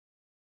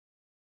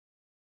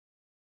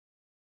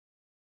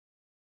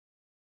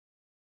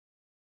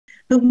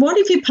But what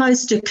if your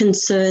poster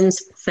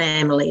concerns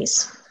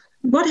families?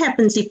 What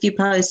happens if your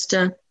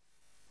poster,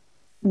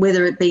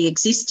 whether it be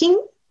existing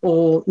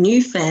or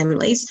new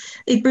families,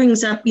 it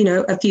brings up,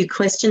 a few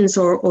questions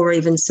or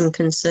even some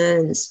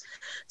concerns.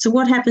 So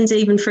what happens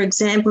even, for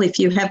example, if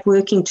you have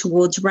working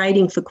towards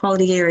rating for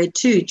quality area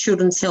 2,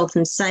 children's health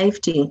and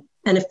safety,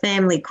 and a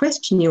family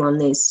question you on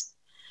this?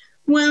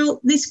 Well,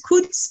 this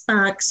could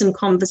spark some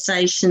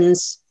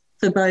conversations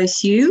for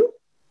both you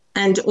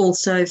and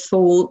also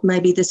for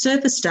maybe the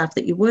service staff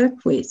that you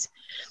work with.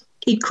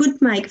 It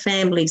could make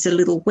families a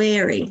little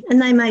wary, and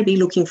they may be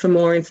looking for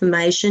more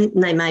information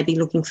and they may be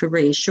looking for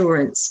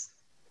reassurance.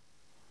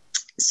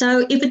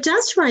 So if it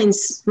does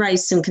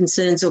raise some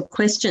concerns or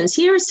questions,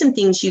 here are some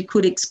things you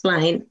could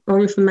explain or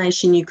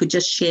information you could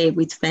just share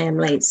with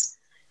families.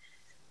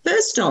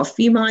 First off,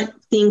 you might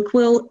think,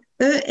 well,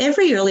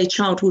 every early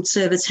childhood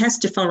service has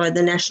to follow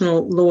the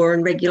national law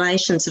and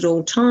regulations at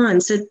all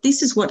times. So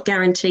this is what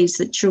guarantees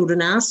that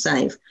children are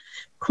safe.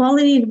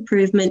 Quality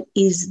improvement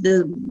is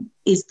the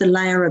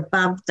layer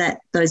above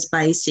those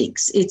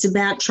basics. It's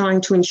about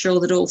trying to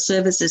ensure that all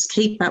services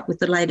keep up with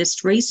the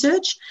latest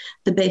research,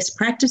 the best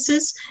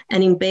practices,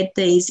 and embed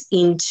these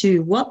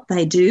into what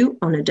they do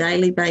on a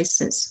daily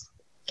basis.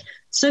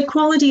 So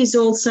quality is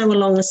also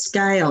along a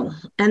scale,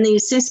 and the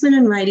assessment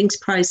and ratings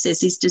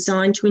process is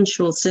designed to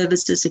ensure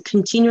services are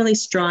continually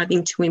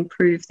striving to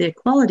improve their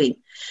quality.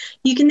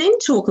 You can then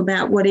talk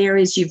about what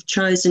areas you've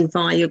chosen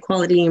via your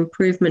quality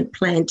improvement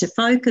plan to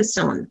focus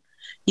on.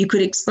 You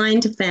could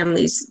explain to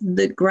families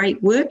the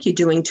great work you're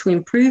doing to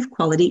improve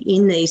quality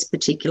in these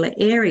particular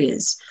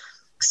areas.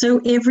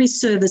 So every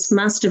service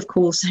must, of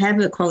course, have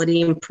a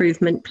quality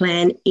improvement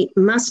plan. It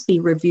must be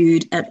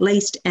reviewed at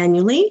least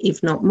annually,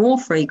 if not more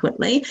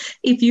frequently.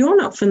 If you're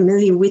not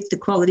familiar with the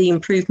quality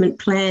improvement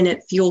plan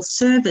at your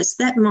service,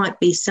 that might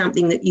be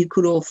something that you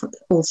could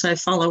also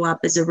follow up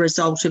as a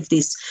result of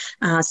this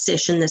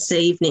session this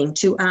evening,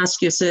 to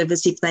ask your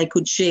service if they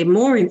could share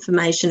more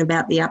information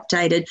about the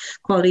updated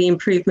quality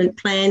improvement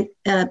plan,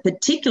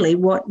 particularly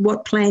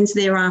what plans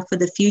there are for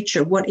the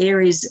future, what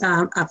areas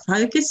are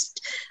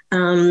focused,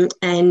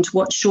 and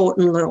what short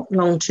and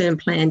long-term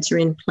plans are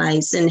in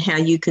place and how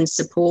you can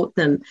support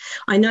them.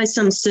 I know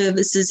some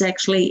services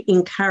actually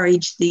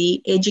encourage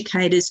the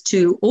educators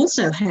to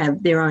also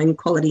have their own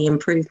quality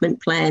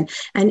improvement plan.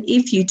 And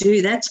if you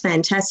do, that's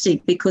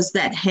fantastic, because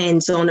that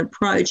hands-on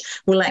approach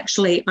will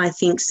actually, I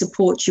think,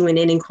 support you in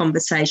any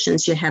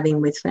conversations you're having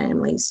with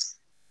families.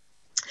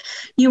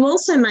 You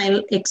also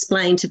may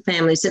explain to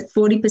families that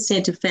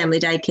 40% of family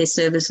daycare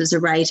services are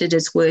rated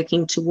as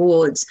working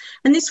towards,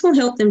 and this will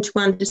help them to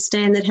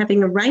understand that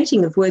having a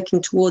rating of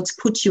working towards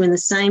puts you in the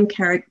same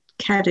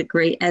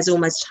category as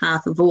almost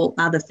half of all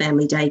other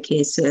family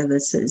daycare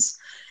services.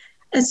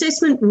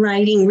 Assessment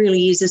rating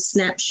really is a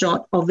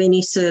snapshot of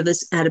any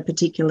service at a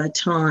particular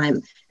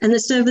time, and the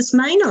service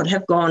may not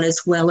have gone as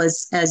well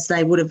as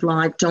they would have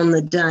liked on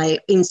the day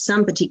in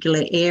some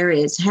particular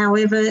areas.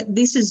 However,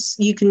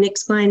 you can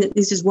explain that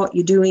this is what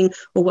you're doing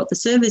or what the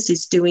service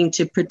is doing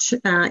to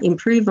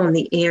improve on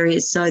the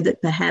areas, so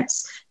that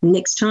perhaps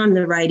next time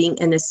the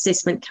rating and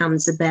assessment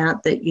comes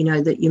about, that you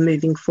know that you're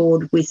moving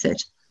forward with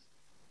it.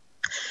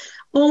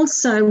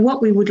 Also,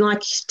 what we would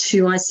like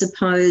to, I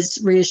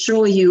suppose,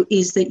 reassure you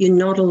is that you're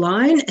not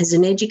alone. As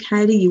an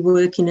educator, you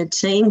work in a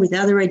team with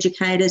other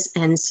educators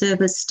and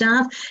service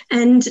staff,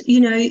 and,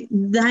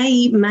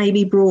 they may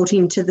be brought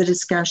into the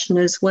discussion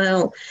as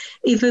well.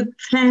 If a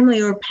family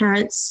or a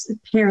parent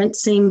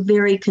seem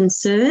very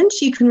concerned,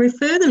 you can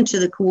refer them to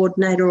the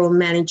coordinator or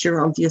manager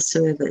of your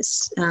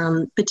service,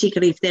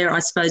 particularly if they're, I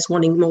suppose,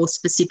 wanting more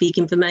specific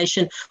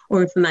information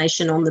or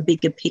information on the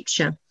bigger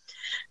picture.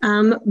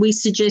 We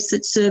suggest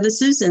that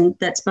services, and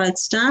that's both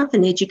staff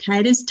and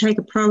educators, take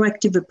a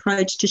proactive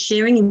approach to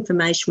sharing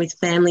information with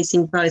families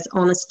in both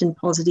honest and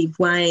positive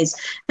ways.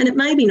 And it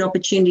may be an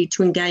opportunity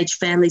to engage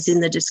families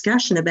in the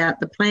discussion about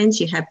the plans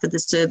you have for the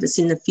service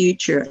in the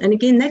future. And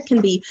again, that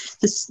can be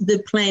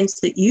the plans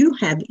that you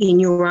have in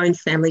your own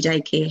family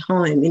daycare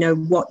home,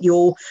 what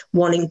you're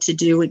wanting to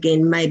do,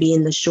 again, maybe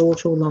in the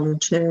short or long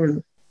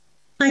term.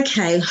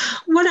 Okay,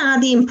 what are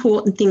the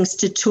important things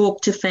to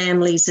talk to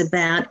families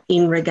about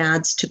in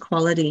regards to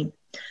quality?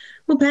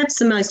 Well, perhaps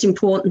the most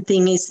important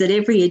thing is that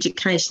every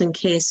education and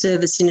care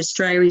service in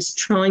Australia is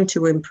trying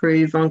to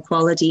improve on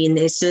quality in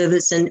their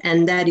service,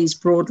 and that is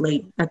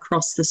broadly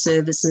across the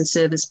service and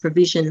service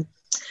provision.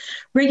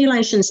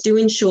 Regulations do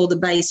ensure the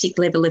basic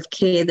level of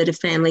care that a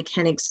family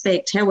can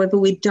expect. However,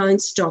 we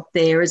don't stop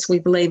there, as we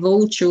believe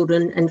all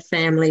children and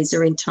families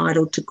are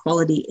entitled to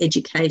quality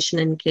education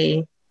and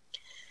care.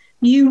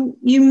 You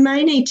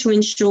may need to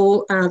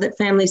ensure that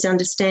families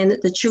understand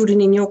that the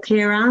children in your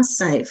care are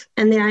safe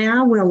and they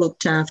are well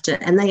looked after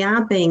and they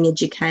are being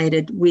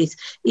educated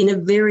in a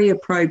very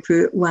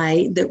appropriate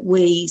way that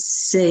we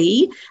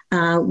see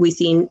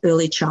within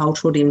early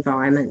childhood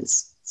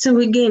environments. So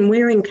again,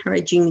 we're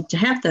encouraging you to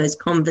have those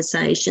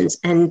conversations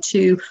and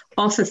to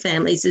offer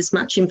families as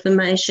much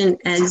information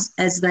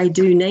as they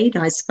do need,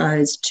 I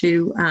suppose,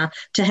 to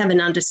have an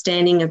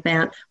understanding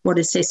about what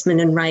assessment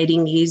and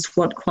rating is,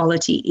 what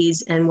quality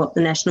is, and what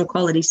the National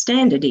Quality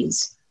Standard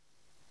is.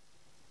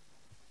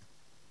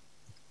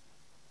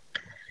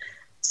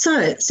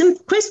 So, some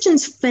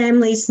questions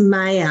families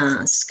may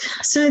ask.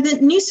 So, the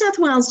New South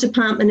Wales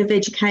Department of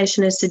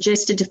Education has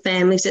suggested to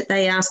families that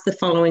they ask the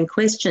following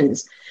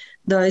questions.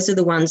 Those are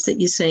the ones that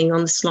you're seeing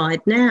on the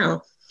slide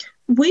now.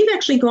 We've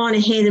actually gone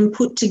ahead and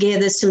put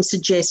together some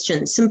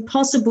suggestions, some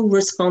possible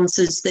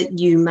responses that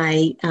you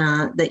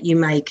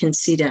may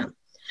consider.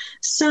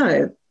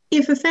 So,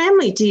 if a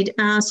family did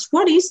ask,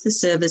 what is the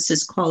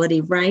service's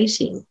quality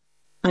rating?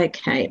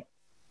 Okay.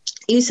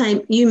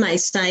 You may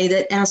say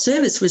that our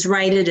service was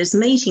rated as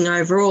meeting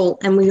overall,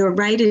 and we were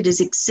rated as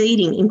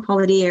exceeding in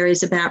quality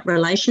areas about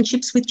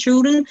relationships with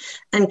children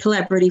and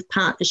collaborative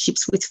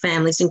partnerships with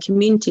families and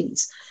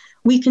communities.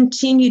 We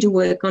continue to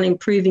work on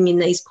improving in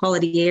these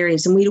quality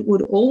areas, and we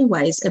would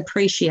always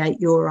appreciate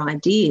your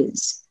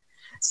ideas.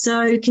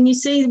 So can you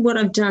see what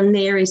I've done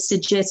there is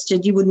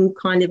suggested you wouldn't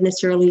kind of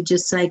necessarily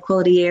just say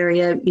quality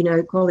area,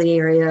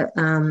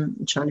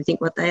 I'm trying to think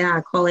what they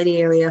are,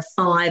 quality area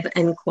 5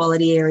 and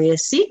quality area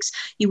 6.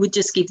 You would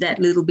just give that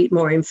little bit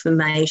more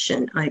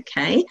information,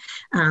 okay,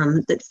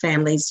 that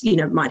families,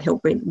 might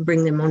help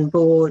bring them on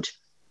board.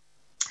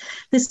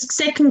 The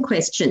second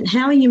question,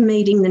 how are you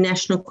meeting the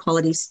National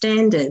Quality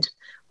Standard?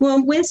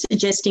 Well, we're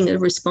suggesting a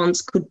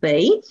response could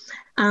be,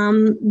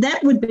 that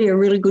would be a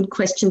really good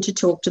question to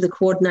talk to the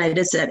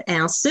coordinators at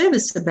our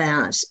service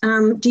about.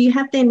 Do you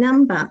have their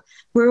number?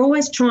 We're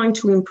always trying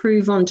to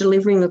improve on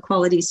delivering a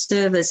quality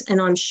service, and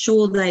I'm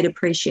sure they'd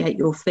appreciate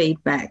your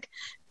feedback.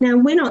 Now,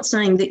 we're not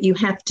saying that you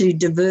have to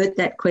divert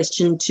that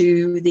question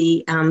to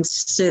the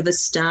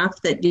service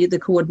staff, the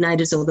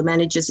coordinators or the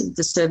managers of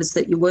the service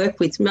that you work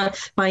with.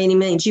 By any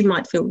means, you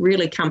might feel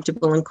really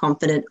comfortable and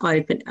confident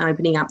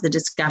opening up the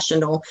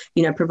discussion or,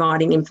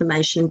 providing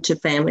information to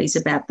families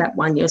about that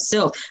one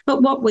yourself.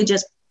 But what we're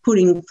just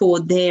putting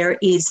forward there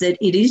is that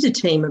it is a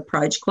team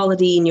approach.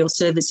 Quality in your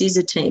service is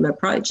a team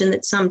approach, and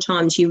that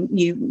sometimes you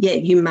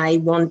may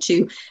want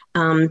to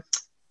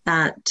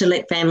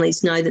let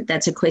families know that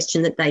that's a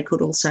question that they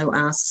could also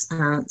ask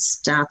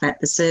staff at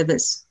the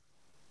service.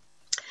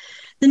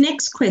 The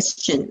next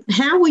question,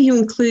 how would you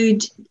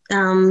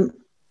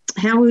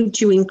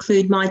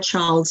include my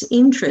child's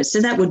interest?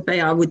 So that would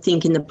be, I would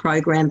think, in the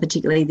program,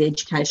 particularly the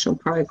educational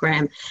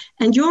program.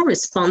 And your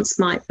response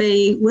might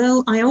be,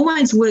 well, I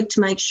always work to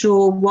make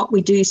sure what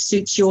we do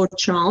suits your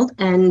child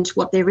and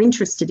what they're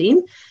interested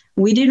in.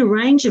 We did a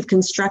range of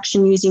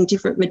construction using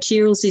different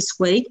materials this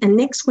week, and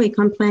next week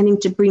I'm planning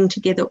to bring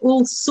together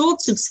all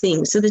sorts of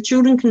things so the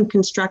children can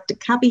construct a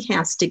cubby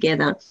house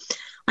together.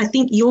 I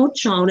think your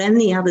child and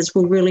the others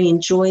will really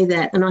enjoy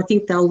that, and I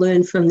think they'll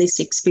learn from this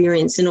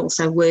experience and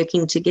also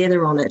working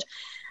together on it.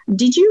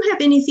 Did you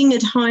have anything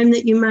at home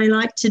that you may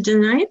like to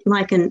donate,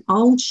 like an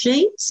old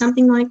sheet,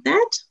 something like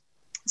that?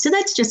 So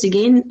that's just,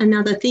 again,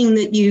 another thing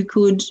that you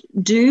could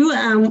do.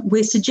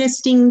 We're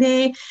suggesting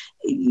there,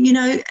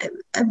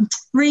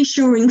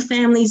 reassuring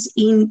families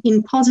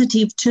in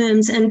positive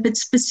terms but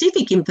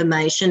specific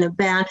information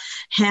about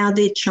how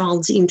their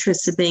child's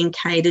interests are being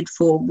catered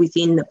for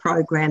within the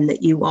program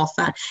that you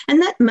offer.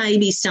 And that may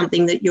be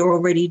something that you're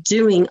already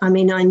doing. I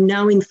mean, I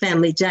know in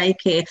family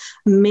daycare,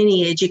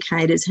 many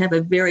educators have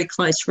a very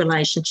close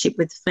relationship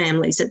with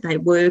families that they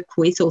work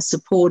with or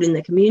support in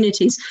the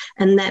communities.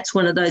 And that's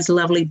one of those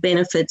lovely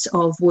benefits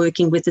of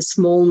working with a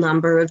small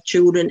number of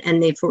children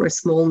and therefore a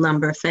small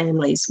number of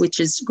families,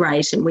 which is great.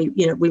 And we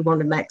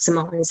want to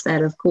maximise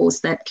that, of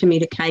course, that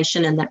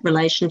communication and that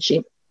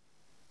relationship.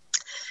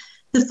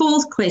 The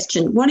fourth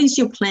question, what is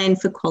your plan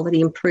for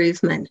quality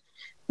improvement?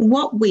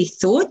 What we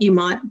thought you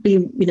might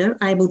be,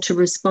 able to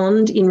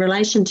respond in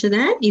relation to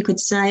that, you could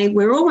say,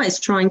 we're always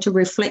trying to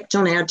reflect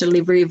on our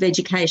delivery of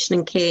education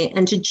and care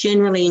and to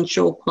generally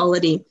ensure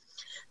quality.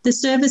 The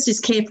service is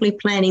carefully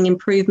planning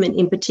improvement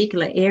in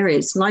particular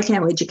areas, like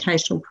our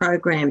educational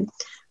program.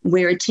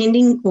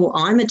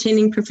 I'm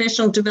attending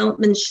professional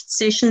development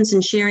sessions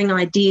and sharing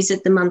ideas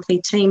at the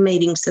monthly team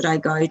meetings that I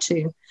go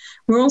to.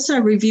 We're also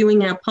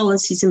reviewing our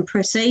policies and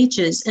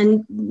procedures.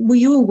 And were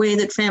you aware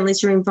that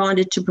families are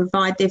invited to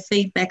provide their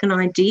feedback and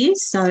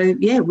ideas? So,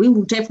 we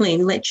will definitely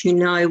let you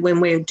know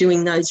when we're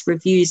doing those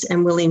reviews,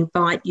 and we'll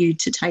invite you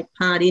to take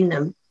part in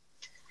them.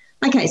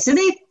 Okay, so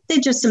they're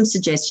just some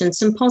suggestions,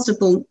 some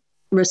possible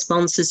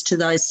responses to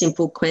those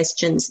simple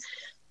questions.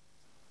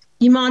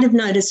 You might have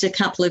noticed a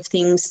couple of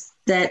things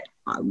that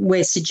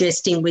we're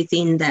suggesting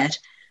within that.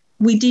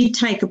 We did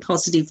take a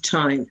positive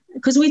tone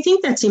because we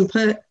think that's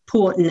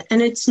important,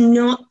 and it's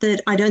not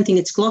that I don't think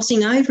it's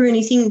glossing over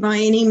anything by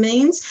any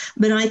means,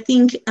 but I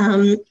think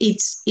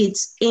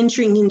it's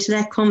entering into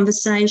that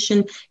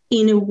conversation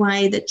in a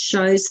way that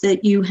shows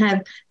that you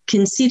have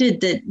considered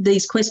that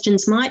these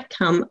questions might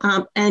come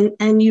up,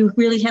 and you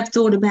really have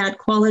thought about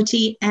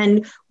quality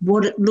and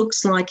what it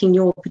looks like in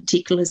your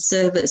particular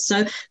service.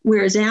 So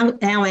whereas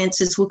our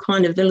answers were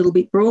kind of a little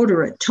bit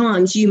broader at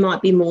times, you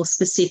might be more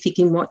specific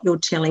in what you're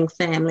telling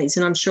families,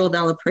 and I'm sure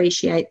they'll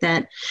appreciate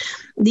that.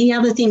 The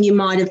other thing you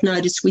might have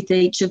noticed with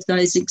each of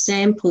those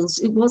examples,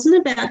 it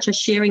wasn't about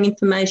just sharing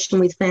information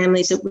with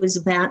families, it was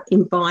about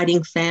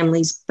inviting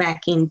families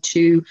back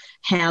into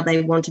how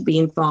they want to be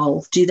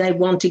involved. Do they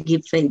want to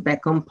give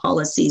feedback on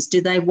policies?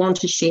 Do they want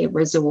to share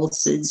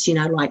resources,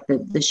 like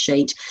the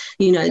sheet?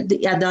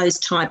 Are those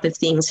type of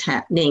things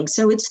happening?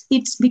 So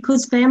it's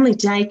because family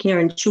daycare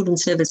and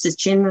children's services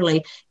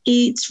generally,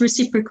 it's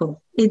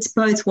reciprocal. It's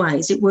both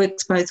ways. It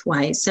works both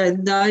ways. So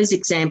those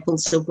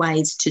examples are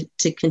ways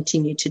to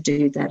continue to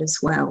do that as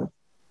well.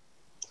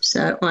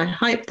 So I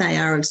hope they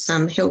are of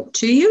some help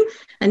to you.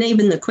 And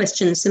even the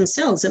questions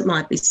themselves, it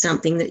might be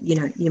something that,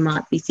 you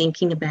might be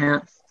thinking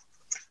about.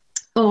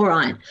 All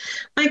right.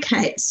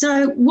 Okay.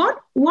 So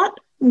what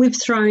we've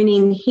thrown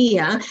in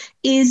here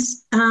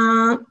is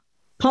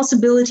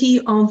possibility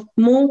of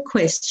more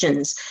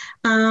questions.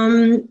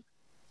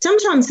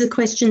 Sometimes the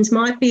questions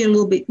might be a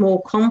little bit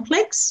more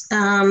complex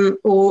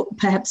or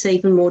perhaps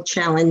even more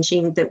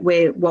challenging than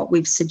what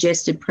we've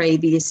suggested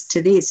previous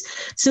to this.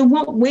 So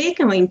what we're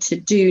going to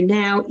do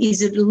now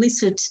is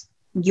elicit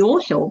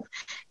your help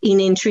in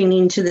entering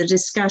into the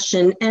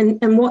discussion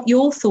and what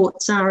your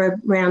thoughts are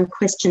around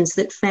questions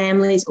that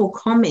families, or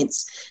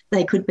comments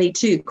they could be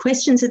too,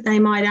 questions that they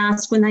might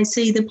ask when they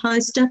see the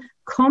poster,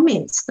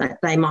 comments that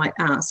they might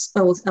ask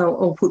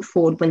or put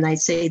forward when they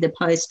see the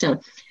poster.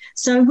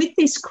 So with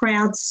this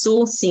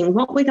crowdsourcing,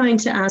 what we're going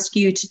to ask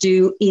you to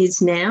do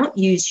is now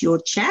use your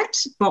chat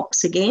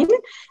box again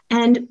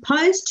and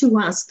pose to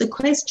us the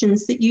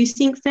questions that you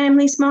think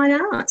families might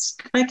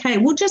ask. Okay,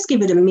 we'll just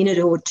give it a minute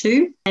or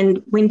two,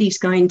 and Wendy's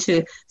going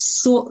to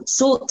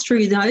sort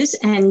through those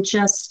and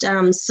just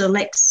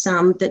select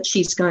some that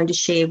she's going to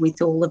share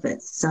with all of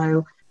us.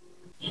 So,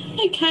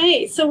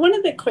 okay, so one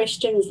of the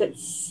questions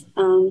that's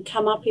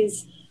come up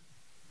is,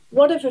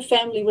 what if a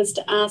family was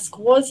to ask,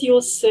 was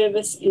your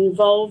service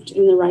involved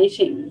in the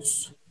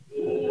ratings?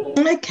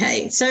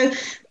 Okay, so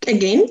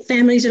again,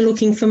 families are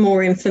looking for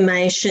more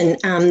information.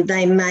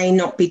 They may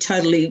not be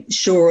totally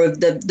sure of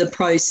the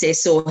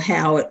process or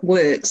how it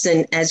works.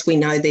 And as we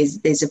know,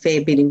 there's a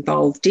fair bit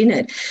involved in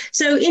it.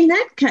 So in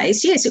that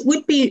case, yes, it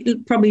would be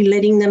probably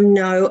letting them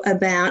know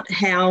about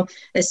how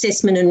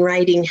assessment and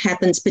rating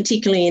happens,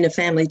 particularly in a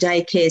family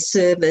daycare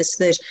service,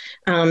 that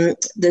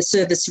the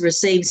service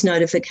receives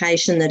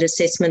notification that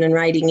assessment and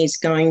rating is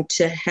going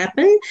to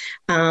happen,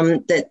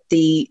 that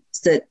the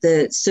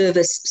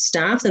service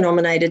staff, the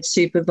nominated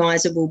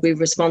supervisor, will be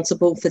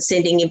responsible for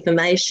sending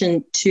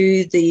information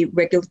to the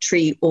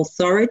regulatory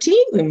authority,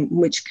 in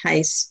which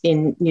case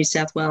in New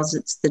South Wales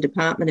it's the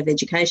Department of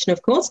Education,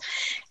 of course,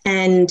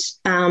 and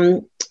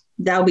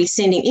they'll be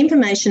sending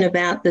information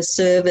about the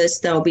service.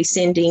 They'll be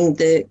sending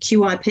the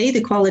QIP, the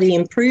Quality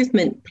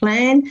Improvement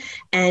Plan,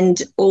 and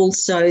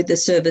also the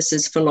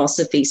services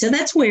philosophy. So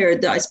that's where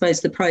I suppose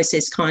the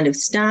process kind of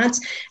starts.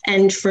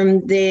 And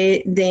from there,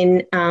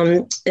 then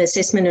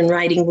assessment and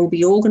rating will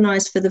be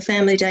organised for the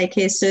family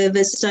daycare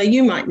service. So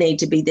you might need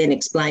to be then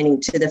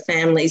explaining to the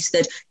families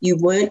that you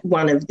weren't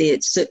one of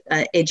the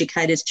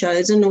educators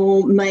chosen,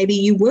 or maybe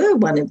you were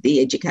one of the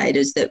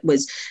educators that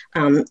was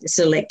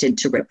selected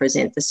to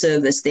represent the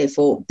service. Therefore,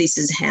 this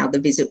is how the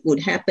visit would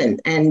happen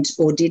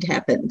or did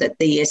happen, that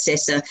the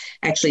assessor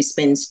actually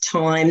spends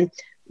time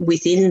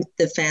within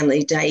the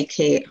family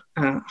daycare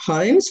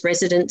homes,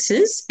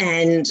 residences,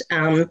 and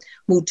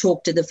we'll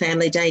talk to the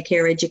family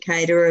daycare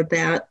educator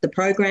about the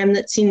program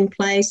that's in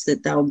place,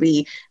 that they'll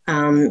be,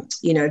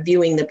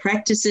 viewing the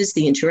practices,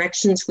 the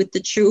interactions with the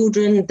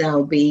children.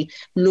 They'll be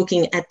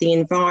looking at the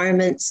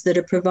environments that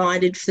are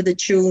provided for the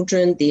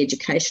children, the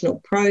educational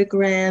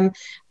program,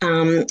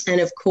 and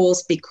of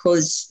course,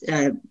 because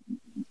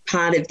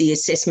part of the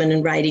assessment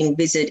and rating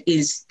visit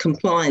is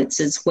compliance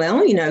as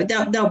well.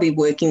 They'll be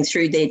working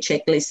through their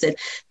checklist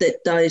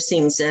that those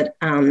things that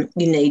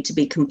you need to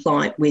be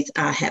compliant with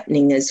are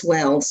happening as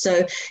well.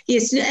 So,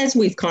 yes, as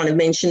we've kind of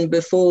mentioned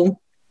before,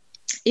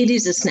 it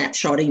is a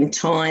snapshot in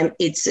time.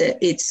 It's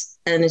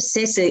an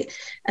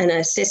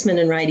assessment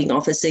and rating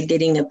officer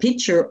getting a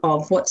picture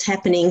of what's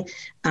happening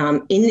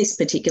in this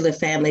particular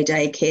family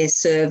daycare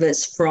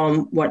service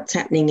from what's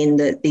happening in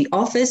the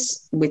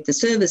office with the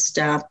service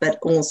staff, but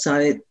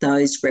also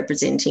those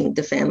representing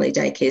the family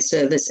daycare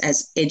service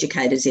as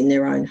educators in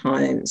their own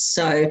homes.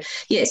 So,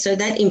 yeah, so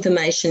that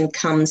information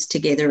comes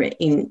together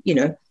in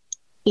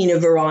a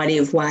variety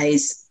of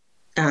ways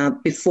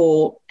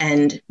before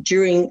and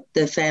during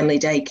the family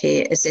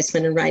daycare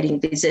assessment and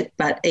rating visit,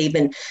 but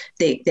even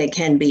there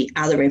can be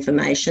other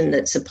information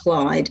that's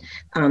applied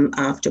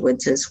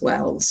afterwards as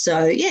well.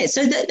 So, yeah,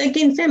 so that,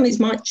 again, families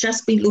might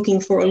just be looking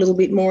for a little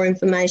bit more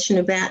information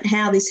about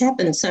how this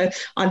happens. So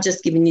I've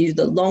just given you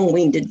the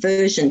long-winded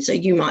version, so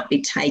you might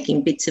be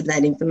taking bits of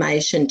that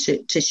information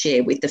to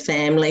share with the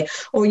family,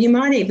 or you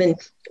might even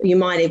you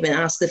might even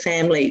ask the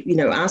family,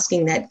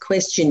 asking that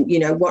question,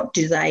 what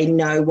do they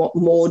know? What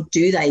more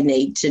do they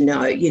need to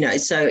know?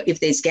 So if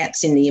there's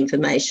gaps in the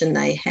information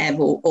they have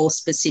or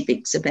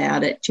specifics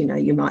about it,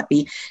 you might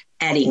be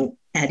adding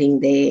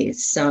there.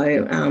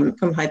 So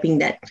I'm hoping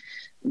that,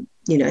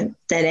 that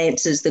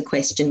answers the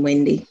question,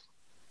 Wendy.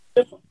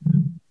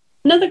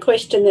 Another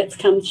question that's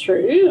come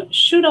through,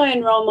 should I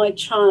enrol my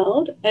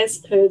child as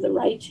per the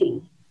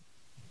rating?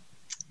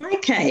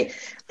 Okay,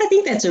 I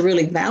think that's a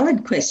really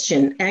valid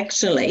question,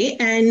 actually,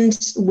 and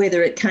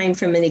whether it came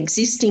from an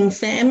existing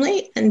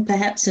family and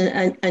perhaps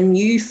a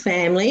new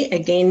family,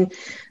 again,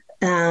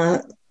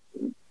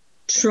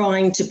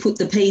 trying to put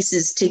the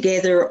pieces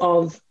together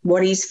of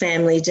what is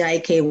family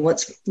daycare,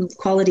 what's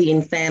quality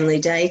in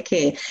family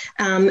daycare.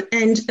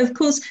 And, of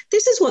course,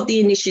 this is what the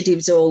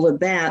initiative's all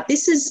about.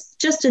 This is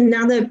just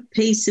another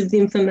piece of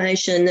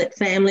information that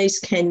families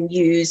can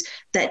use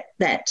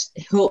that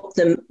help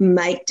them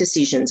make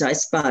decisions, I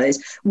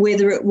suppose.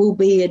 Whether it will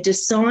be a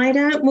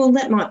decider, well,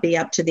 that might be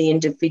up to the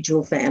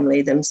individual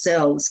family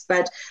themselves.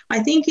 But I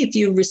think if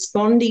you're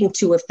responding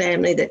to a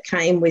family that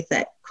came with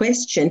that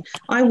question,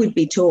 I would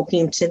be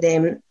talking to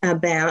them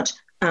about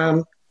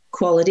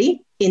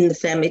quality in the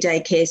family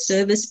daycare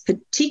service,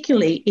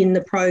 particularly in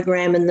the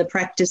program and the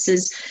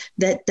practices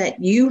that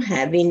you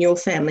have in your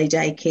family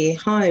daycare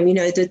home,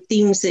 the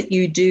things that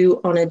you do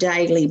on a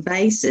daily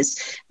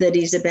basis that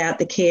is about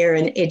the care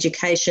and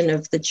education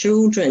of the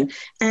children.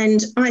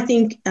 And I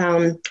think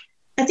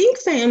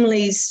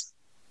families,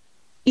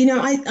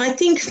 I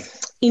think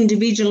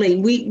individually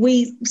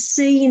we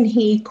see and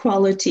hear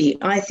quality.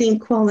 I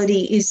think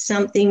quality is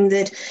something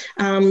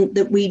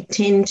that we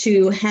tend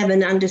to have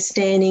an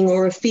understanding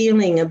or a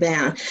feeling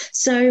about.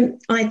 So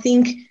I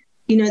think,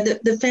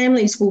 the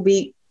families will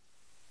be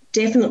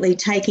definitely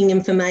taking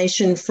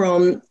information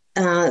from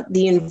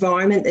the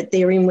environment that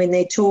they're in when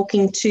they're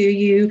talking to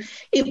you.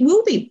 It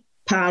will be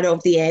part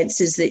of the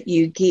answers that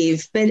you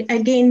give. But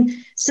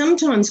again,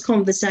 sometimes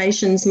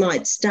conversations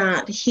might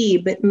start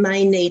here but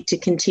may need to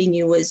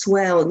continue as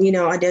well.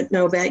 I don't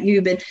know about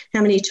you, but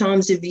how many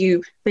times have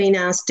you been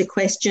asked a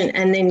question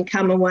and then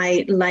come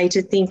away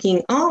later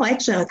thinking, oh,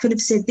 actually, I could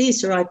have said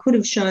this, or I could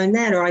have shown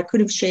that, or I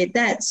could have shared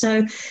that.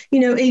 So,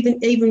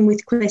 even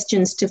with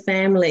questions to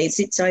families,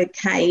 it's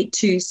okay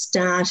to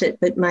start it,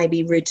 but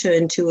maybe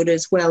return to it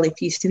as well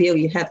if you feel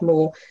you have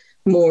more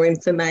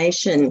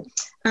information.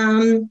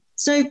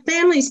 So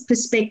families'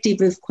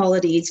 perspective of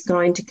quality is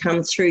going to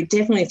come through,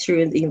 definitely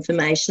through the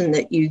information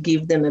that you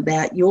give them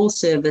about your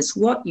service,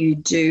 what you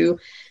do,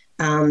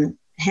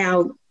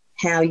 how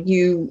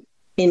you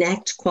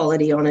enact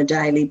quality on a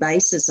daily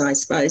basis, I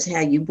suppose, how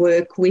you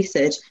work with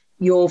it.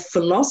 Your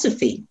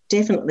philosophy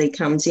definitely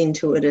comes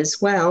into it as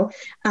well.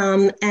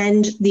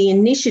 And the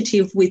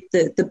initiative with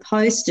the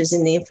posters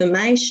and the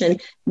information,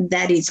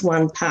 that is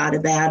one part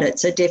about it.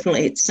 So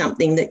definitely it's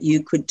something that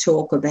you could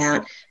talk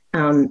about,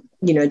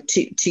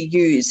 to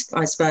use,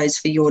 I suppose,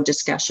 for your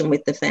discussion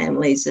with the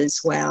families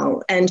as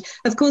well. And,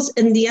 of course,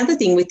 and the other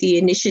thing with the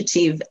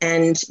initiative,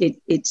 and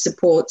it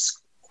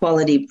supports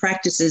quality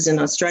practices,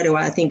 and straight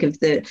away I think of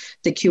the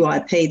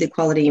QIP, the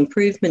Quality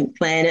Improvement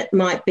Plan. It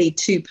might be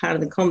part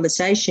of the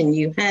conversation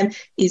you have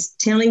is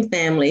telling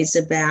families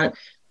about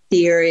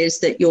the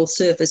areas that your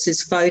service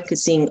is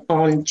focusing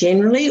on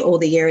generally, or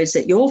the areas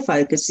that you're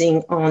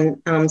focusing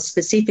on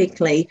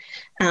specifically,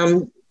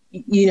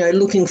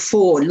 moving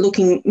forward,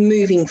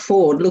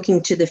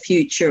 looking to the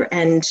future,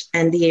 and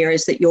the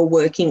areas that you're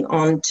working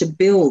on to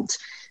build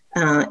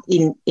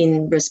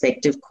in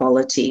respect of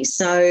quality.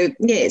 So,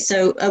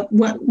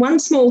 one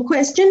small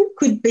question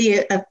could be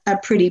a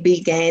pretty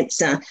big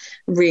answer,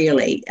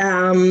 really.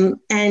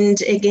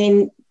 And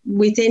again,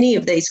 with any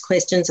of these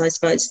questions, I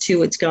suppose,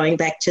 too, it's going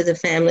back to the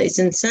families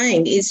and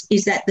saying, is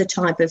that the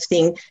type of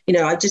thing,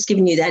 I've just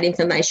given you that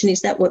information, is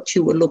that what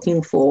you were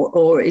looking for,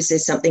 or is there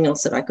something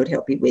else that I could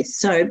help you with?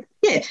 So,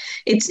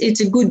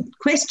 it's a good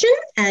question,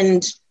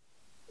 and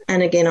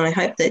again, I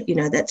hope that,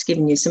 that's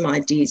given you some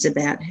ideas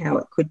about how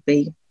it could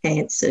be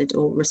answered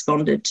or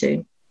responded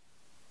to.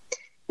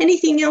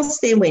 Anything else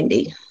there,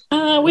 Wendy?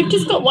 We've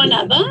just got one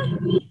other.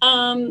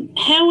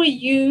 How are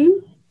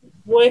you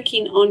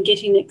working on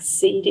getting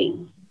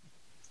exceeding?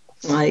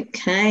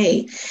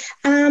 Okay.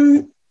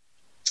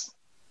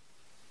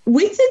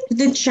 With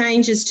the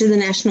changes to the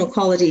National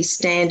Quality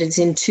Standards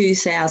in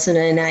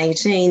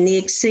 2018, the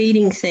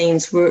exceeding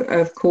themes were,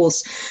 of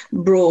course,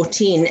 brought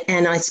in,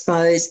 and I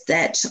suppose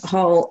that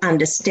whole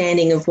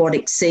understanding of what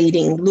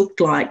exceeding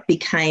looked like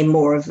became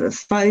more of a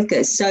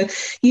focus. So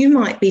you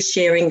might be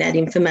sharing that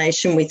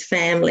information with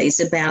families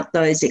about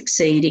those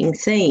exceeding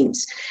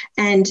themes.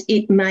 And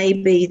it may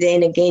be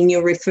then, again,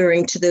 you're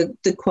referring to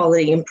the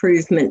Quality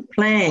Improvement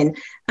Plan.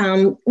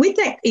 With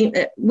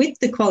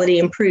the Quality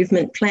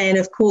Improvement Plan,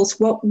 of course,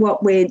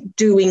 what we're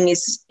doing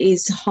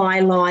is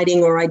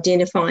highlighting or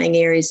identifying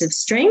areas of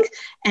strength,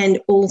 and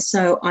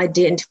also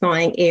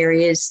identifying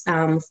areas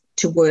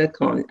to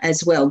work on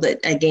as well, that,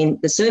 again,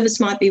 the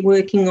service might be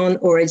working on,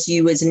 or as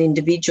you as an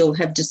individual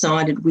have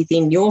decided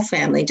within your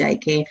family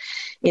daycare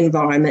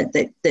environment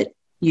that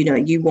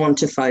you want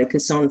to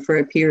focus on for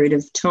a period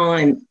of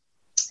time.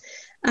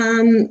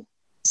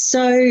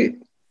 So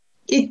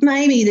it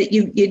may be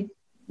that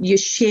you're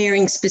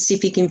sharing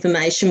specific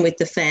information with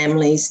the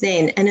families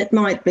then, and it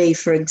might be,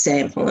 for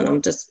example, and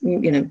I'm just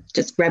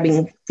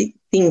grabbing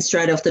things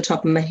straight off the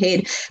top of my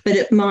head, but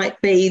it might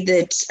be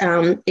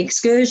that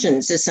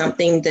excursions are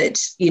something that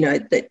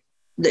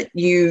that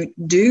you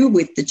do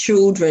with the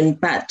children,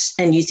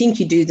 and you think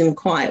you do them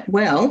quite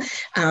well.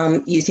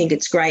 You think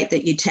it's great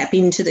that you tap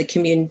into the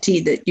community,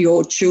 that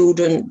your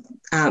children,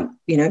 are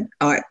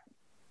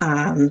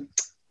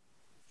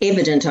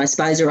evident, I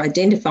suppose, or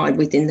identified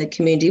within the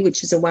community,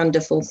 which is a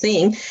wonderful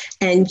thing.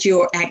 And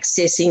you're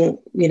accessing,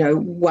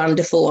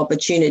 wonderful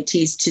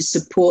opportunities to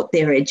support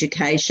their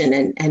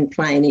education and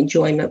play and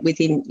enjoyment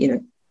within,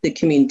 the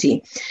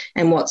community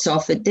and what's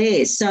offered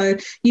there. So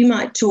you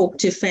might talk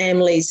to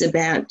families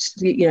about,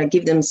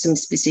 give them some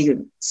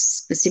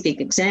specific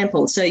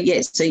examples. So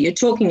yes, so you're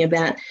talking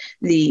about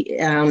the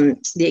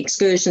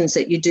excursions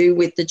that you do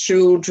with the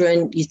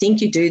children. You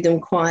think you do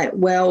them quite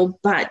well,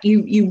 but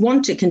you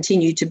want to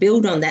continue to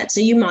build on that.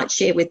 So you might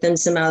share with them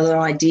some other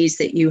ideas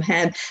that you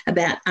have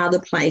about other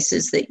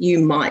places that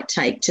you might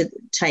take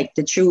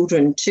the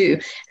children to,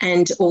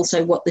 and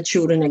also what the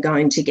children are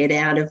going to get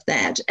out of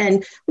that.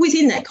 And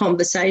within that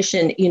conversation,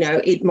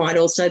 it might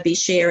also be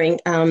sharing,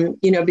 a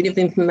bit of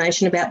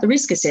information about the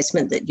risk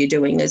assessment that you're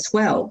doing as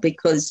well,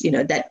 because,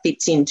 that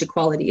fits into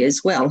quality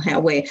as well, how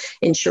we're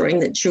ensuring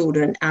that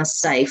children are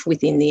safe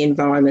within the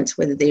environments,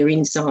 whether they're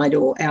inside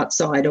or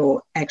outside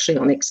or actually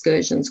on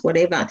excursions,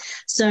 whatever.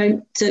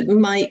 So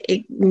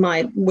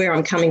where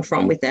I'm coming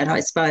from with that,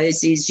 I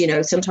suppose, is,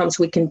 sometimes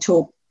we can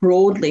talk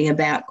broadly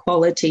about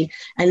quality,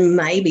 and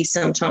maybe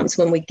sometimes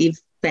when we give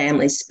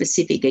families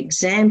specific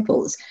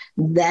examples,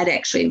 that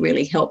actually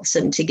really helps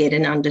them to get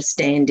an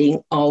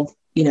understanding of,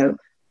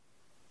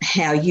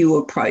 how you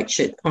approach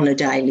it on a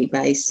daily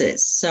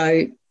basis.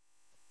 So,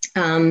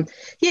 so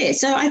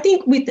I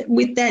think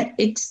with that,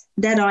 it's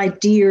that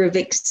idea of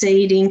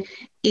exceeding,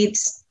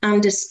 it's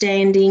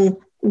understanding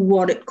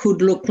what it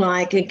could look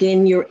like.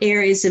 Again, your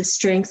areas of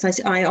strength,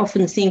 I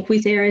often think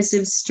with areas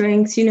of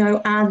strength,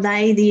 are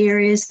they the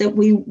areas that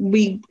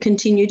we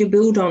continue to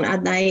build on? Are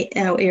they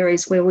our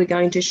areas where we're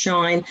going to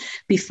shine,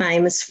 be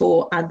famous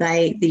for? Are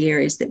they the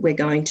areas that we're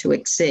going to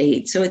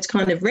exceed? So it's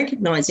kind of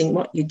recognising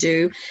what you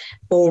do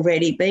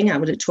already, being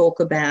able to talk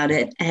about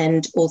it,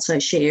 and also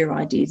share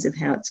ideas of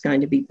how it's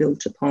going to be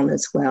built upon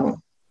as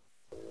well.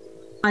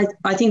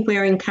 I think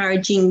we're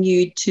encouraging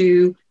you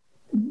to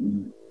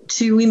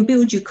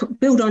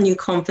build on your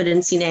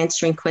confidence in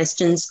answering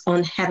questions,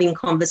 on having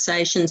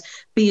conversations,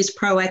 be as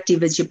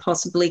proactive as you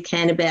possibly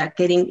can about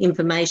getting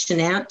information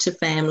out to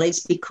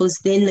families, because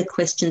then the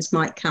questions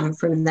might come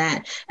from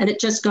that. And it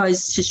just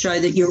goes to show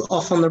that you're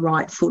off on the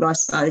right foot, I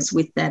suppose,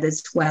 with that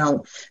as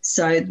well.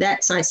 So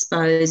that's, I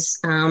suppose,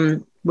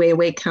 where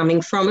we're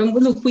coming from. And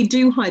look, we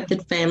do hope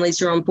that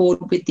families are on board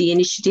with the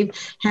initiative.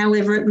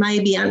 However, it may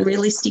be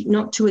unrealistic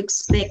not to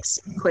expect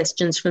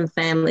questions from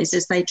families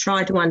as they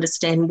try to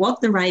understand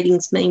what the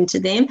ratings mean to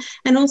them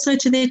and also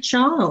to their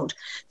child.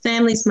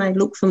 Families may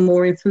look for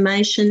more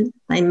information.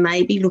 They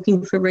may be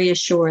looking for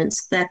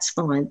reassurance. That's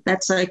fine.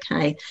 That's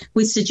okay.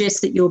 We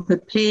suggest that you're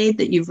prepared,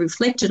 that you've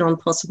reflected on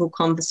possible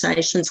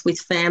conversations with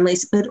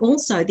families, but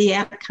also the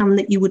outcome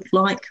that you would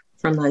like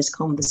from those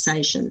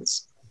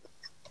conversations.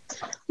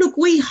 Look,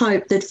 we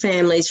hope that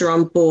families are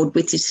on board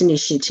with this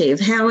initiative.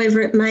 However,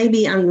 it may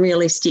be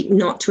unrealistic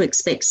not to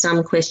expect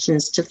some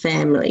questions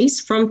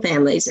from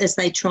families as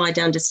they try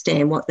to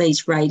understand what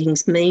these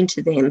ratings mean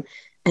to them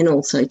and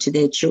also to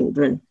their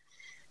children.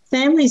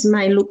 Families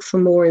may look for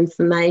more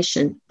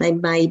information. They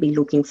may be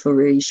looking for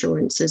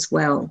reassurance as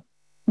well.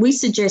 We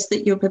suggest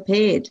that you're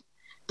prepared,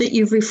 that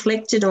you've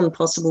reflected on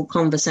possible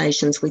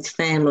conversations with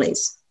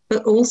families,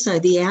 but also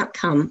the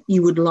outcome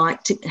you would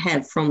like to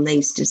have from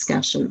these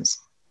discussions.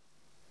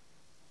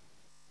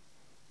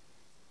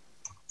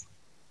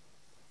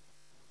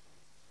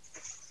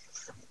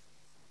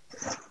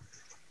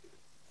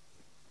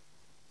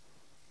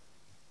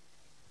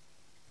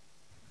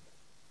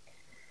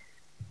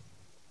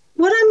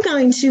 What I'm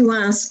going to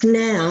ask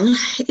now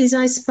is,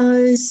 I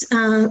suppose,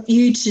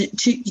 you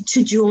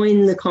to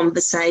join the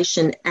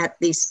conversation at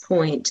this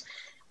point.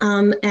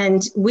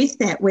 And with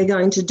that, we're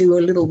going to do a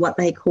little what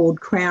they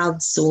called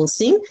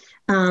crowdsourcing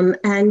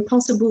and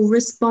possible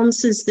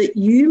responses that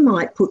you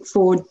might put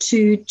forward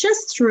to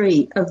just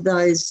 3 of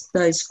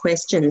those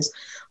questions.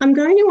 I'm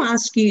going to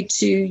ask you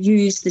to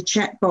use the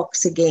chat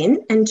box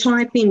again and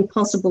type in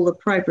possible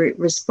appropriate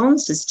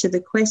responses to the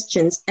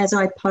questions as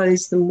I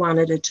pose them one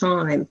at a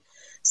time.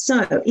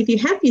 So if you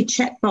have your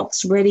chat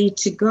box ready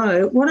to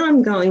go, what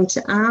I'm going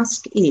to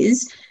ask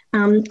is,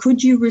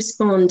 could you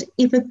respond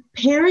if a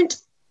parent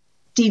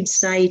did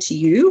say to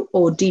you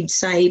or did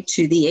say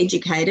to the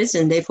educators,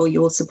 and therefore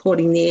you're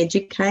supporting the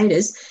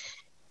educators,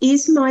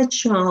 is my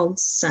child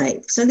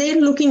safe? So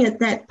they're looking at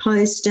that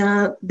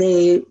poster,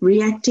 they're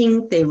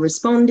reacting, they're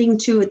responding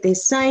to it, they're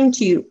saying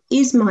to you,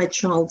 is my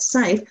child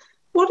safe?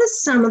 What are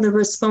some of the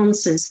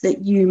responses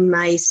that you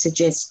may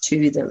suggest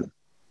to them?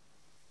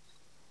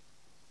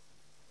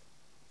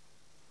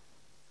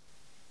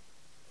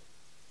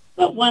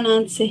 got one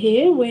answer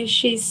here where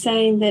she's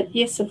saying that,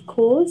 yes, of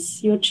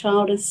course, your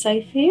child is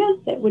safe here.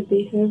 That would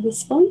be her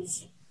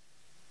response.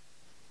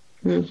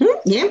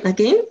 Yeah,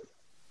 again,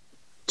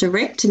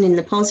 direct and in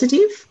the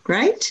positive.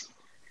 Great.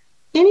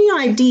 Any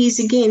ideas,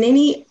 again,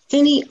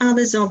 any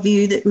others of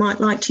you that might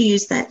like to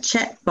use that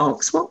chat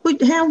box?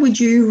 How would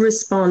you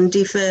respond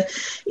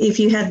if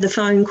you had the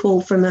phone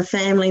call from a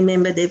family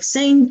member, they've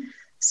seen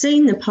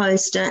the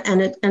poster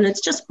and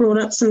it's just brought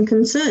up some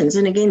concerns,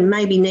 and again,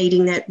 maybe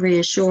needing that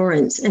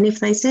reassurance, and if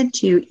they said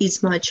to you,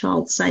 is my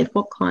child safe,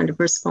 what kind of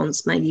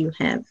response may you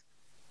have?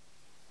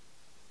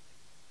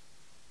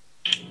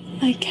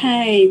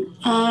 Okay,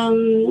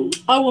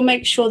 I will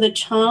make sure the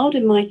child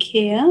in my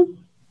care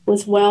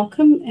was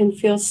welcome and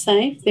feels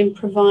safe, then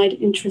provide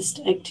interest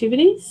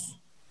activities.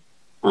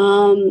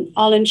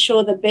 I'll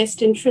ensure the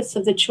best interests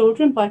of the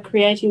children by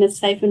creating a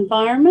safe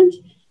environment,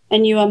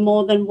 and you are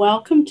more than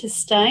welcome to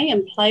stay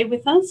and play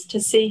with us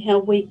to see how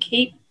we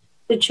keep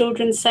the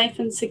children safe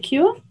and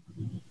secure.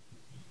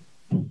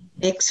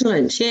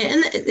 Excellent, yeah,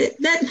 and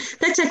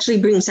that actually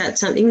brings out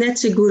something.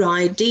 That's a good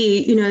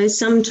idea. You know,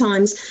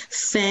 sometimes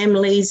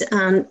families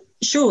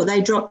sure, they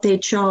drop their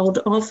child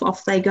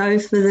off they go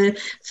for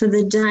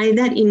the day.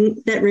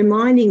 That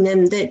reminding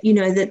them that, you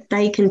know, that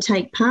they can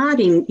take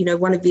part in, you know,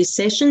 one of your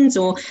sessions,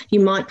 or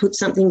you might put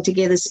something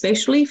together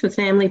specially for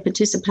family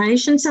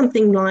participation,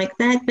 something like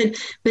that. But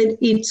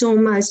it's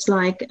almost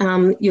like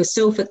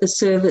yourself at the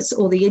service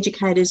or the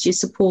educators you're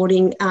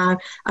supporting are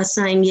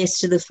saying yes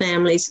to the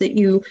families that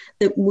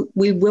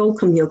we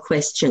welcome your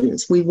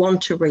questions. We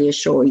want to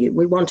reassure you.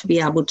 We want to be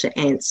able to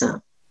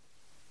answer.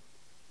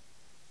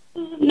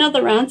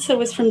 Another answer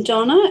was from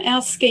Donna.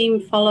 Our scheme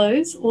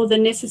follows all the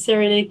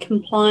necessary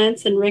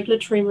compliance and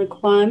regulatory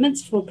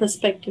requirements for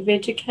prospective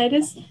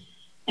educators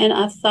and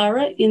are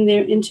thorough in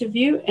their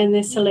interview and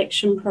their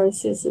selection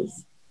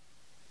processes.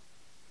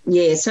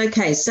 Yes,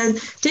 okay. So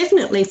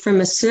definitely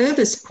from a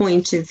service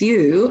point of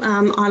view,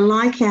 I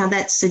like how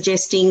that's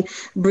suggesting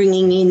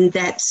bringing in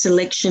that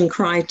selection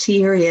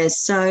criteria.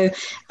 So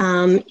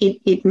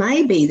it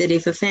may be that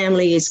if a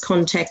family is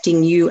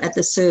contacting you at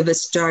the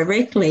service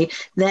directly,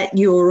 that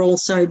you're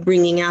also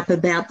bringing up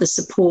about the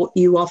support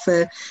you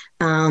offer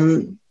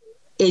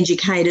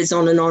educators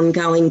on an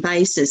ongoing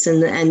basis,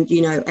 and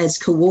you know, as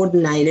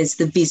coordinators,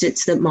 the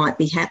visits that might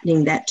be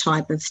happening, that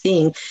type of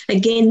thing.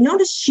 Again, not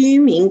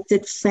assuming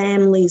that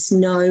families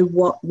know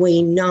what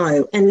we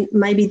know, and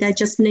maybe they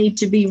just need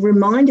to be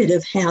reminded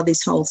of how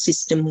this whole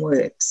system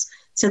works.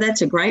 So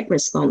that's a great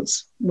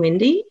response.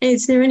 Wendy,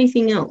 is there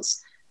anything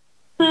else?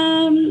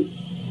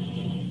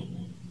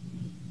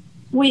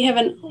 We have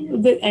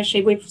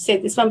actually we've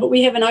said this one, but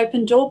we have an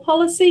open door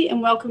policy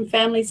and welcome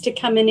families to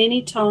come in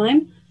any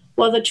time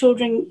while the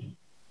children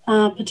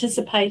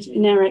participate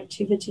in our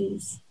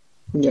activities.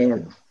 Yeah,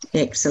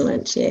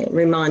 excellent. Yeah,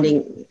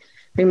 reminding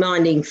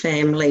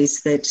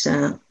families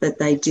that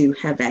they do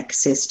have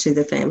access to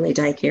the family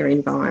daycare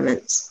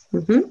environments.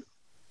 Mm-hmm.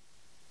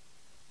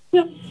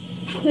 Yep,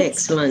 that's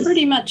excellent.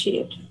 Pretty much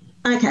it.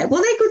 Okay,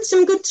 well, they're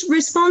some good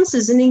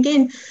responses, and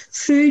again,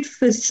 food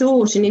for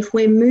thought. And if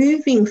we're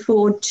moving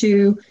forward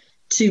to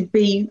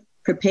be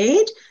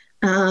prepared,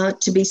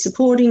 to be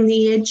supporting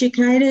the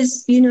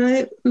educators, you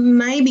know,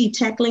 maybe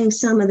tackling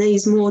some of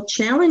these more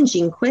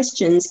challenging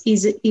questions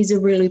is a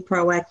really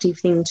proactive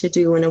thing to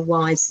do and a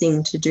wise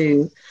thing to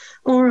do.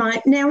 All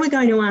right, now we're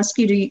going to ask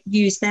you to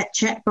use that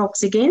chat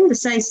box again. The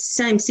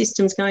same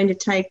system's going to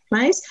take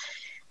place.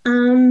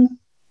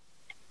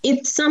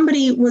 If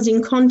somebody was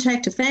in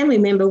contact, a family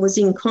member was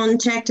in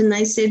contact and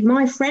they said,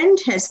 my friend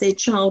has their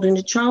child in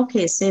a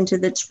childcare centre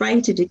that's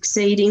rated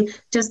exceeding,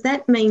 does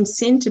that mean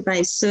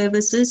centre-based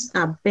services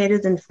are better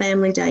than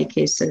family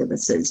daycare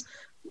services?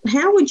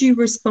 How would you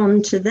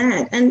respond to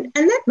that? And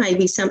that may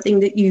be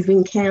something that you've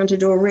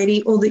encountered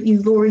already or that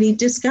you've already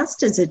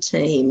discussed as a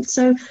team.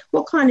 So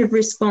what kind of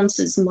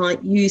responses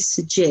might you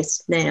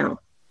suggest now?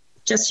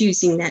 Just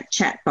using that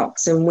chat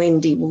box, and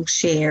Wendy will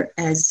share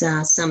as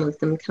some of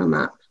them come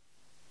up.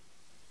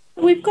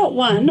 We've got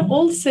one.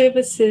 All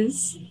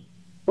services,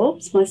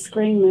 oops, my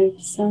screen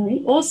moved,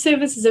 sorry. All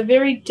services are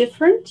very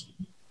different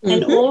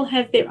and all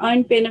have their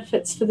own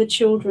benefits for the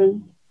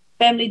children.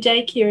 Family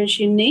daycare is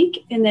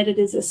unique in that it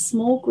is a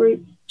small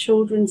group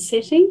children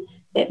setting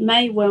that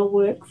may well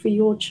work for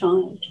your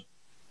child.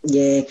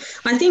 Yeah,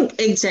 I think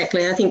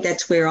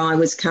that's where I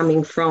was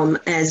coming from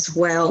as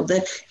well,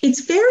 that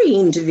it's very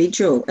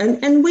individual,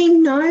 and we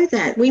know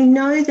that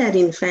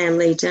in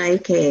family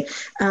daycare,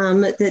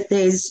 that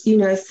there's, you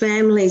know,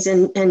 families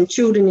and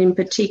children in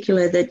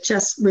particular that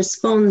just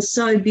respond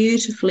so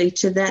beautifully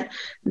to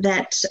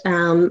that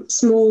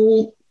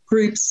small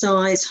group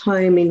size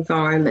home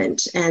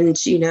environment.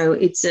 And, you know,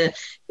 it's a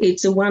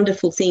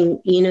wonderful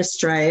thing in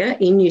Australia,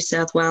 in New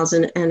South Wales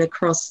and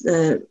across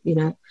the, you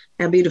know,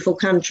 our beautiful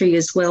country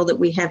as well, that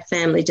we have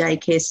family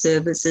daycare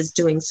services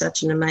doing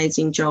such an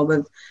amazing job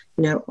of,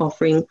 you know,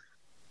 offering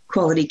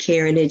quality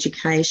care and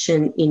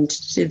education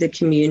into the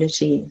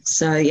community.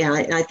 So, yeah,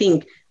 I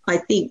think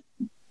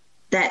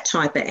that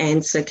type of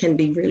answer can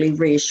be really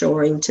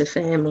reassuring to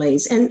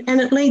families. And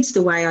it leads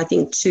the way, I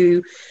think,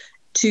 to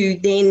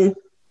then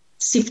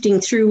sifting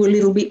through a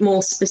little bit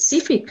more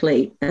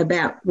specifically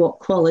about what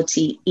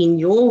quality in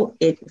your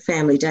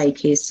family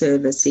daycare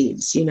service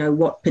is, you know,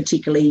 what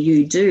particularly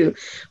you do.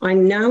 I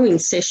know in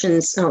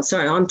sessions,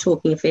 I'm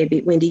talking a fair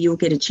bit, Wendy, you'll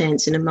get a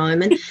chance in a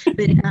moment,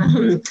 but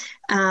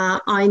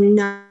I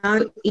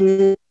know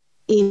in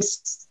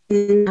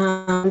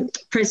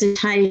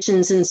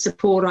presentations and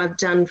support I've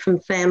done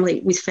with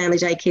family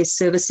daycare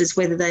services,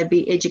 whether they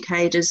be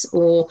educators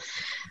or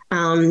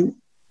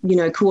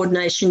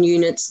coordination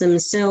units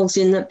themselves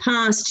in the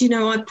past,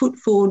 I put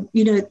forward,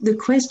 the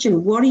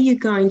question, what are you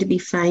going to be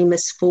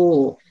famous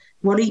for?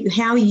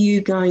 How are you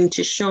going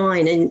to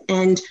shine?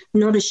 And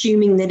not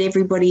assuming that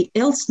everybody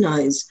else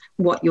knows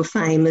what you're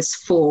famous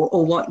for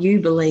or what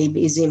you believe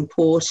is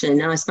important.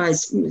 And I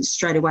suppose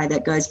straight away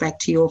that goes back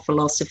to your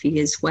philosophy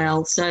as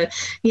well. So,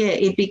 yeah,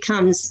 it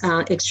becomes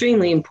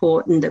extremely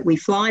important that we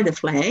fly the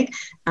flag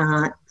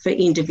for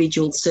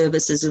individual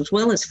services as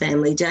well as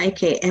family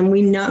daycare, and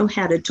we know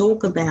how to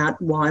talk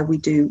about why we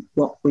do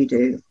what we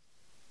do.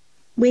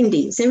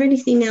 Wendy, is there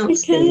anything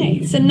else? Okay,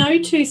 there? So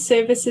no two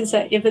services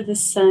are ever the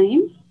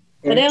same.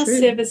 But our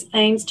service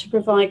aims to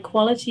provide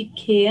quality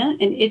care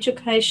and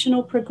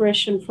educational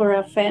progression for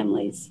our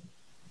families.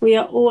 We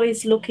are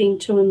always looking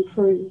to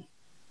improve.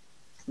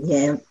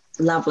 Yeah,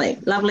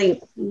 lovely,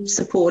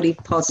 supportive,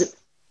 positive.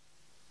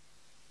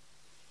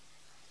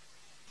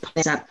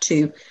 Up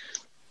to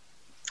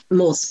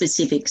more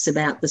specifics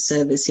about the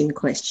service in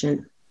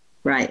question.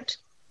 Great.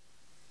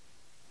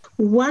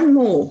 One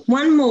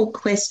more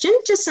question,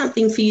 just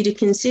something for you to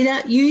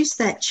consider. Use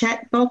that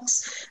chat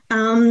box.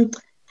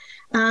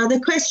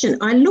 The question,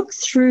 I look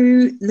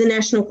through the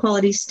National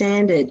Quality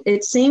Standard.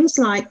 It seems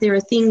like there are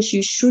things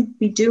you should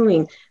be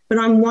doing, but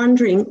I'm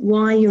wondering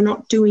why you're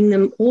not doing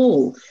them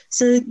all.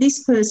 So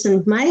this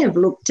person may have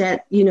looked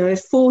at,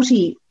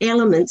 40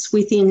 elements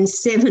within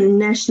 7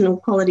 National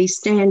Quality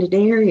Standard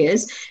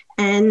areas,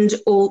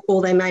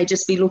 or they may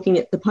just be looking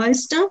at the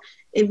poster.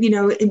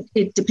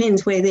 It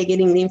depends where they're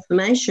getting the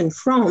information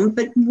from,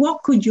 but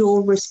what could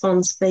your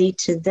response be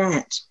to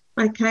that?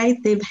 Okay,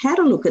 they've had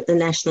a look at the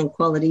National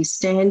Quality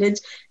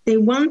Standards.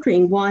 They're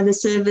wondering why the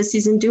service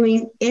isn't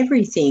doing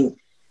everything.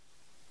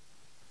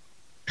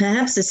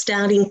 Perhaps a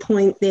starting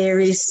point there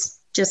is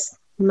just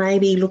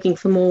maybe looking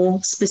for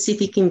more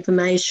specific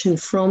information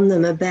from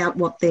them about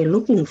what they're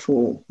looking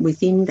for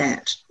within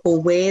that,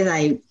 or where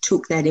they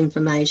took that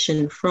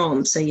information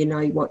from, so you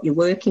know what you're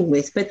working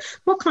with. But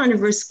what kind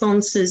of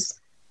responses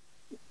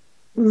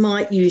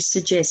might you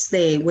suggest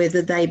there,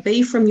 whether they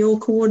be from your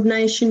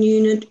coordination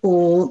unit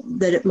or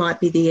that it might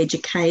be the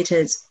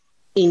educators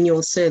in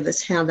your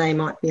service, how they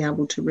might be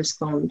able to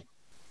respond?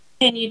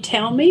 Can you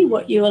tell me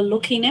what you are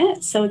looking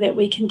at so that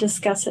we can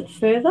discuss it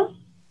further?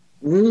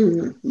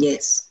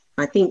 Yes,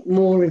 I think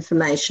more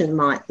information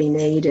might be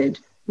needed.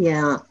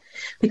 Yeah,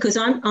 because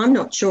I'm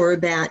not sure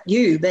about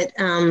you, but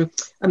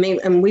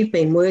and we've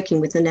been working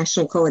with the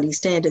National Quality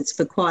Standards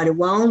for quite a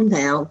while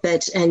now,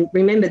 and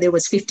remember there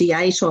was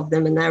 58 of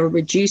them and they were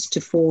reduced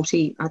to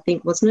 40, I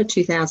think, wasn't it,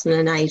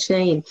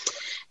 2018?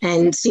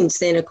 And since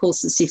then, of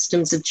course, the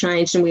systems have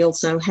changed, and we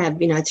also have,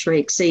 3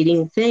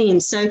 exceeding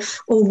themes. So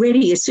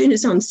already, as soon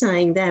as I'm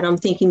saying that, I'm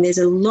thinking there's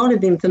a lot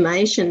of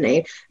information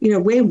there.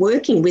 We're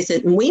working with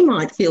it, and we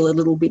might feel a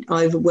little bit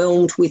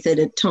overwhelmed with it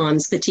at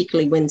times,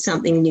 particularly when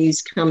something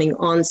new's coming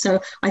on.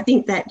 So I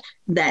think that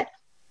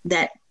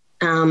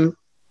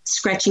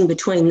scratching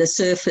between the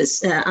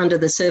surface, under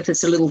the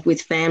surface a little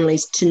with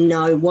families to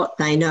know what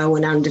they know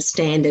and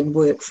understand and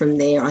work from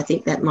there, I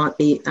think that might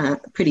be a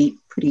pretty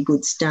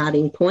good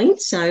starting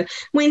point. So,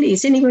 Wendy,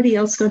 has anybody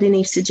else got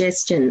any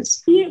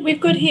suggestions? Yeah,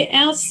 we've got here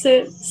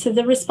so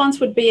the response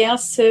would be our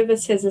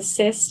service has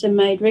assessed and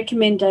made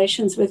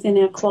recommendations within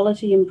our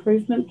quality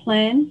improvement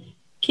plan,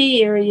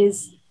 key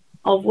areas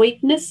of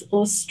weakness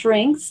or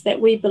strengths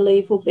that we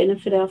believe will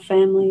benefit our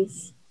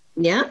families.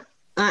 Yeah,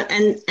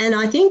 and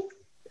I think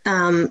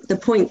the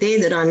point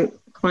there that I'm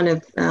kind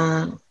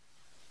of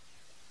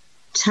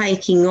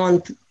taking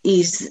on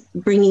is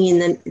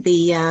bringing in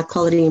the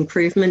quality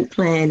improvement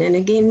plan. And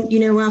again,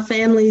 our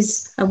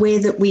families are aware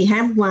that we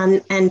have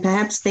one, and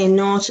perhaps they're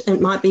not. It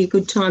might be a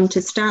good time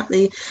to start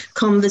the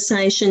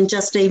conversation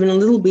just even a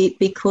little bit,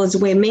 because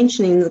we're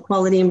mentioning the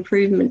quality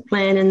improvement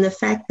plan and the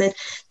fact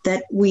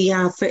that we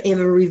are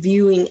forever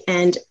reviewing.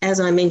 And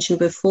as I mentioned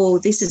before,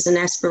 this is an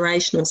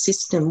aspirational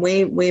system.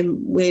 We're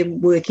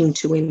working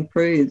to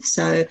improve.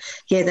 So,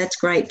 yeah, that's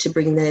great to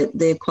bring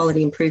the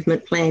quality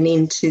improvement plan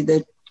into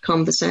the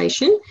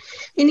conversation.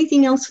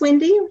 Anything else,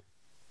 Wendy?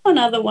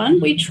 Another one,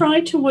 we try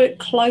to work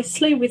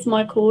closely with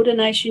my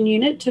coordination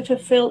unit to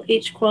fulfil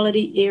each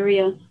quality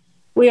area.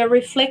 We are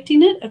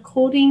reflecting it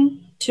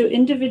according to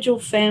individual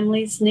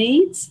families'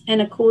 needs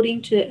and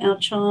according to our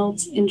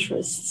child's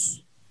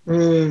interests.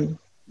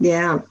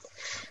 Yeah.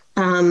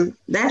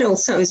 That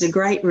also is a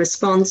great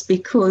response,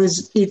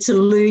 because it's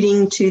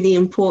alluding to the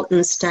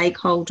important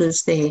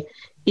stakeholders there.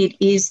 It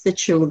is the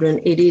children,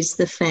 it is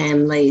the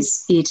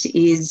families, it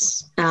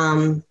is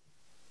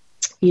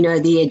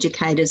the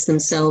educators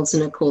themselves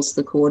and, of course,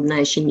 the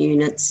coordination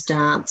unit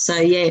staff. So,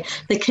 yeah,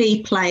 the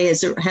key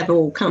players have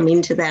all come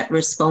into that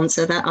response.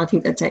 So I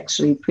think that's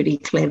actually pretty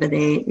clever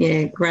there.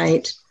 Yeah,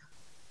 great.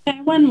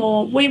 Okay, one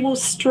more. We will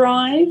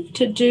strive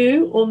to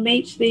do or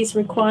meet these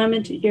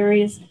requirement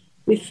areas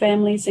with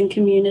families and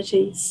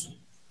communities.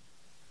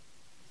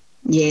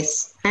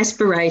 Yes,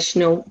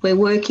 aspirational. We're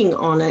working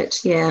on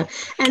it, yeah.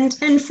 And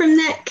from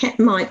that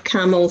might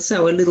come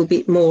also a little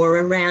bit more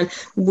around,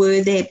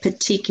 were there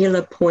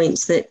particular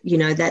points that,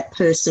 that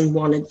person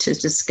wanted to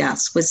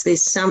discuss? Was there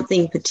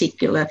something in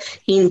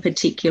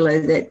particular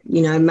that,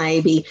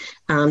 maybe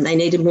they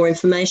needed more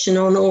information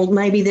on, or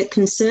maybe that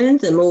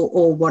concerned them,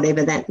 or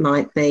whatever that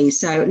might be.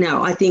 So,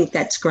 no, I think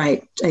that's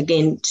great.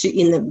 Again,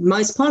 in the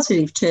most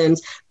positive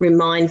terms,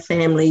 remind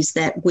families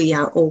that we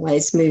are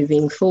always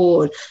moving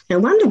forward. No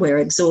wonder we're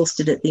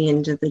exhausted at the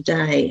end of the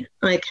day.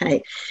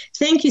 Okay.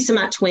 Thank you so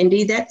much,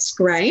 Wendy. That's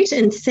great.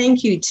 And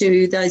thank you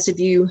to those of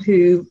you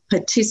who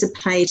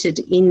participated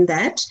in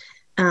that.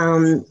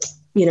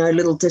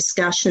 Little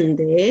discussion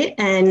there.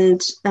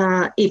 And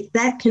if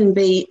that can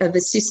be of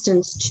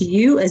assistance to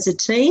you as a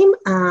team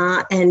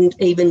and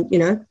even,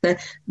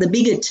 the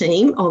bigger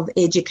team of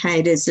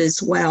educators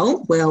as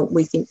well,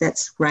 we think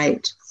that's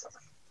great.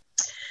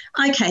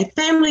 Okay,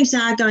 families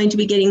are going to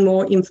be getting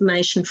more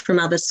information from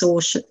other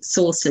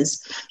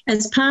sources.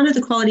 As part of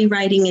the Quality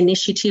Rating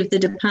Initiative, the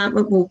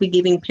department will be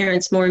giving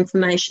parents more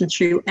information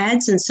through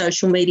ads and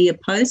social media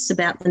posts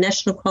about the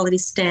National Quality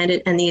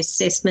Standard and the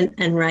assessment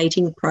and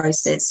rating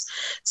process.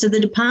 So the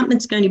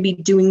department's going to be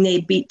doing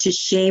their bit to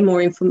share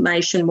more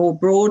information more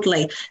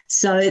broadly.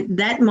 So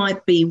that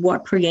might be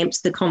what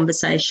preempts the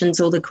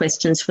conversations or the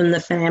questions from the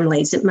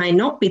families. It may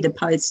not be the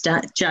post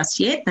just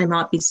yet. They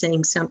might be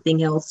seeing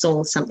something else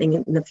or something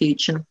in the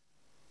future.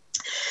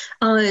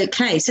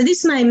 Okay, so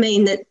this may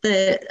mean that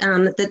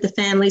the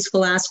families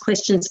will ask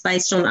questions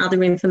based on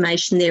other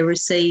information they're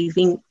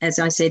receiving, as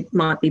I said,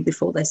 might be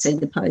before they see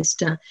the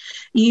poster.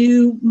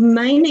 You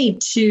may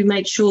need to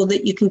make sure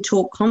that you can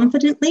talk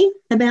confidently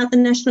about the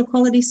National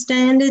Quality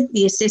Standard,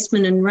 the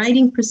assessment and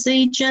rating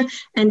procedure,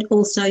 and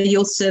also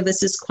your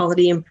services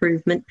quality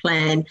improvement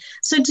plan.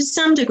 So to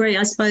some degree,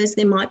 I suppose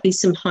there might be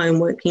some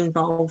homework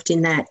involved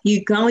in that.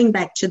 You going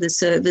back to the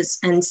service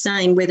and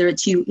saying, whether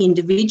it's you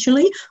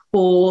individually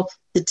or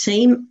the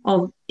team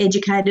of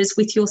educators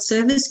with your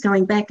service,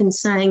 going back and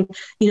saying,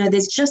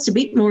 there's just a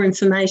bit more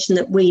information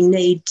that we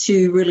need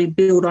to really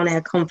build on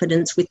our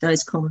confidence with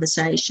those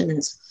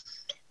conversations.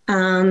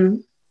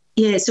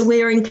 So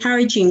we're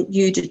encouraging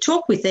you to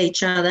talk with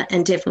each other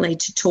and definitely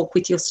to talk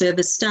with your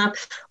service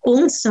staff.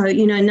 Also,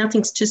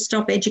 nothing's to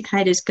stop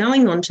educators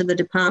going onto the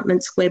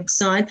department's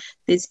website.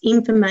 There's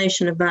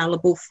information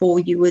available for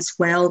you as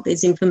well.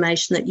 There's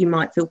information that you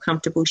might feel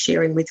comfortable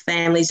sharing with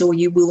families, or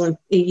you will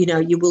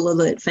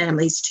alert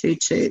families too.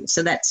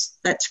 So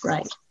that's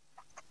great.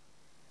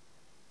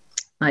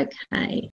 Okay.